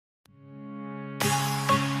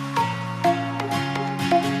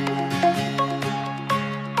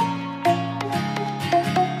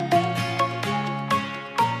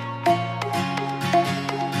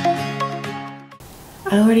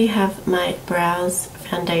I already have my brows,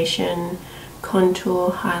 foundation,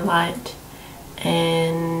 contour, highlight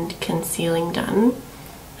and concealing done.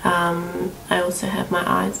 I also have my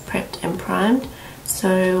eyes prepped and primed,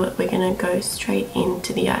 so we're going to go straight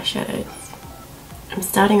into the eyeshadows. I'm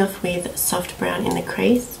starting off with soft brown in the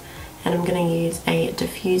crease, and I'm going to use a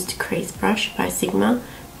diffused crease brush by Sigma,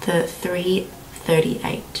 the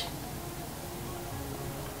 338.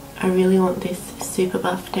 I really want this super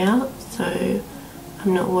buffed out, so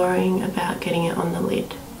I'm not worrying about getting it on the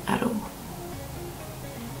lid at all.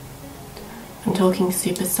 I'm talking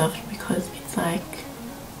super soft because it's like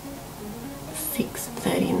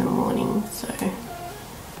 6:30 in the morning, so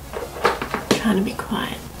I'm trying to be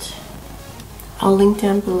quiet. I'll link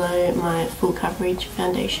down below my full coverage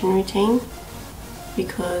foundation routine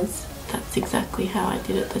because that's exactly how I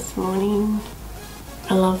did it this morning.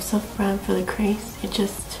 I love soft brown for the crease. It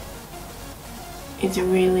just is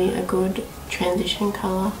really a good transition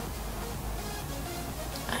colour.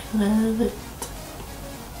 I love it.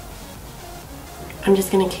 I'm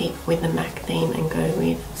just going to keep with the MAC theme and go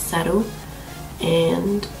with Saddle,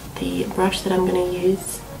 and the brush that I'm going to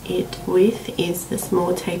use it with is the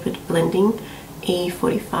small tapered blending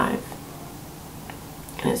E45,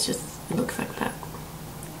 and it looks like that.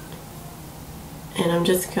 And I'm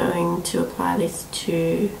just going to apply this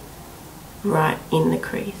to right in the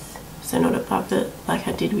crease, so not above it like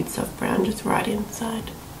I did with soft brown, just right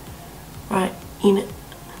inside, right in it.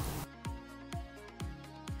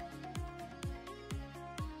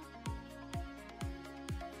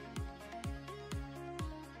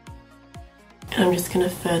 And I'm just going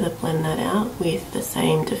to further blend that out with the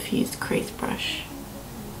same diffused crease brush.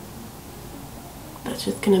 That's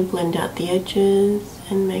just going to blend out the edges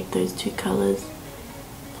and make those two colours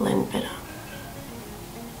blend better.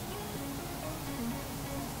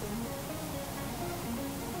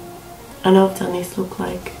 I know I've done this look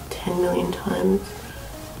like 10 million times.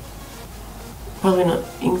 Probably not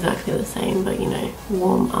exactly the same, but you know,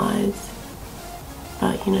 warm eyes.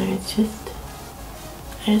 But you know, I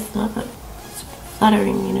just love it.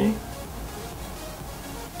 Flattering, you know.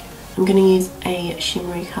 I'm going to use a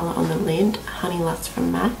shimmery colour on the lid, Honey Lust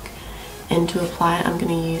from MAC, and to apply it I'm going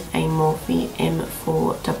to use a Morphe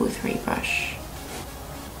M433 brush.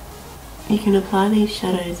 You can apply these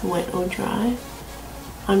shadows wet or dry.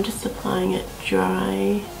 I'm just applying it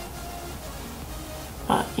dry,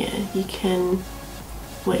 but yeah, you can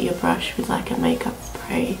wet your brush with like a makeup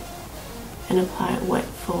spray and apply it wet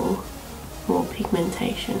for more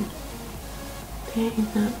pigmentation. There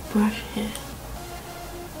is that brush hair.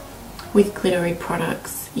 With glittery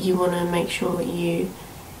products, you want to make sure you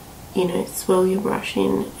know, swirl your brush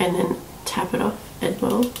in and then tap it off as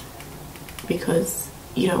well, because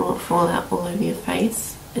you don't want fallout all over your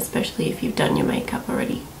face, especially if you've done your makeup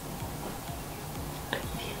already. I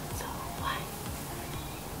feel so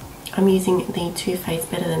white. I'm using the Too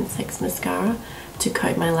Faced Better Than Sex mascara to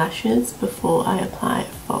coat my lashes before I apply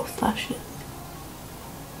false lashes.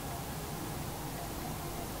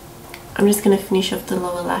 I'm just going to finish off the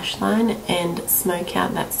lower lash line and smoke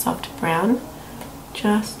out that soft brown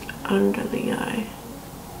just under the eye.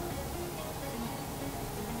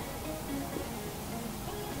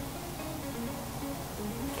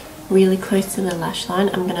 Really close to the lash line,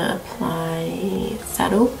 I'm going to apply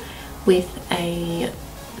Saddle with a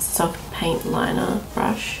soft paint liner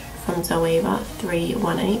brush from ZOEVA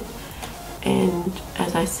 318, and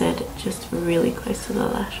as I said, just really close to the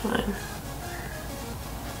lash line.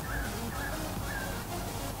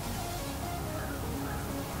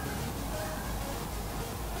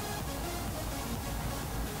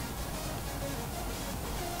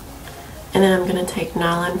 And then I'm going to take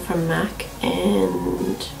Nylon from MAC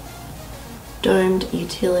and Domed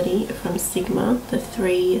Utility from Sigma, the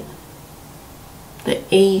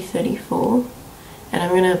E34, and I'm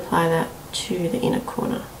going to apply that to the inner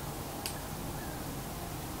corner.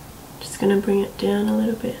 Just going to bring it down a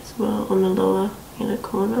little bit as well on the lower inner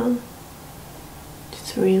corner.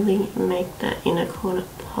 Just really make that inner corner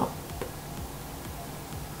pop.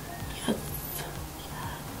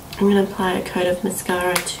 I'm going to apply a coat of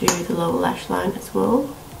mascara to the lower lash line as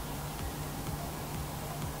well.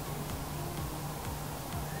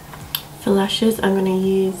 For lashes, I'm going to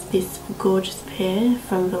use this gorgeous pair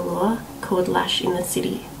from VELOUR called Lash in the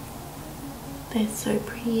City. They're so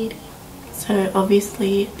pretty. So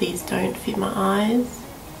obviously these don't fit my eyes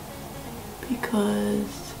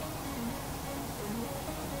because,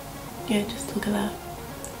 yeah, just look at that.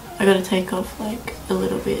 I got to take off like a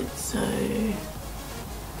little bit, so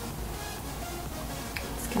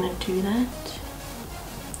gonna do that.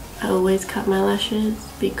 I always cut my lashes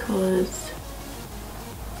because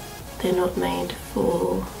they're not made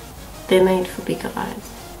for, they're made for bigger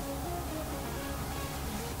eyes.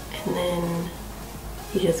 And then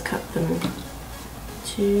you just cut them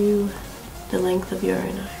to the length of your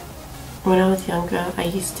own eye. When I was younger, I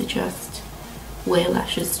used to just wear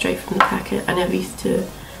lashes straight from the packet. I never used to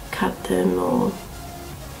cut them or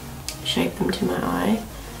shape them to my eye.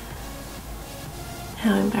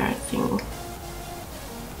 How embarrassing.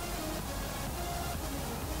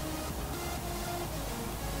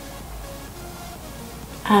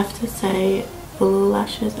 I have to say, velour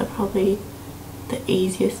lashes are probably the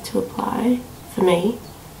easiest to apply for me,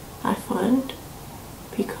 I find,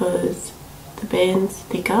 because the band's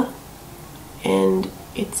thicker and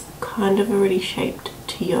it's kind of already shaped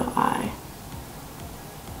to your eye.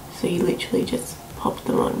 So you literally just pop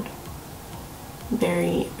them on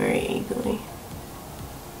very, very easily.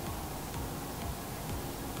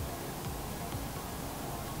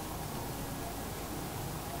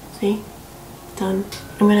 See? Done.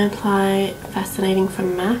 I'm going to apply Fascinating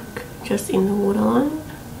from MAC just in the waterline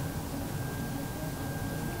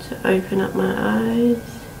to open up my eyes.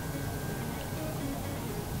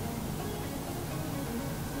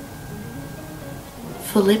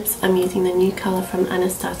 For lips, I'm using the new colour from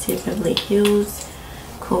Anastasia Beverly Hills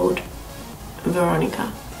called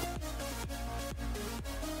Veronica.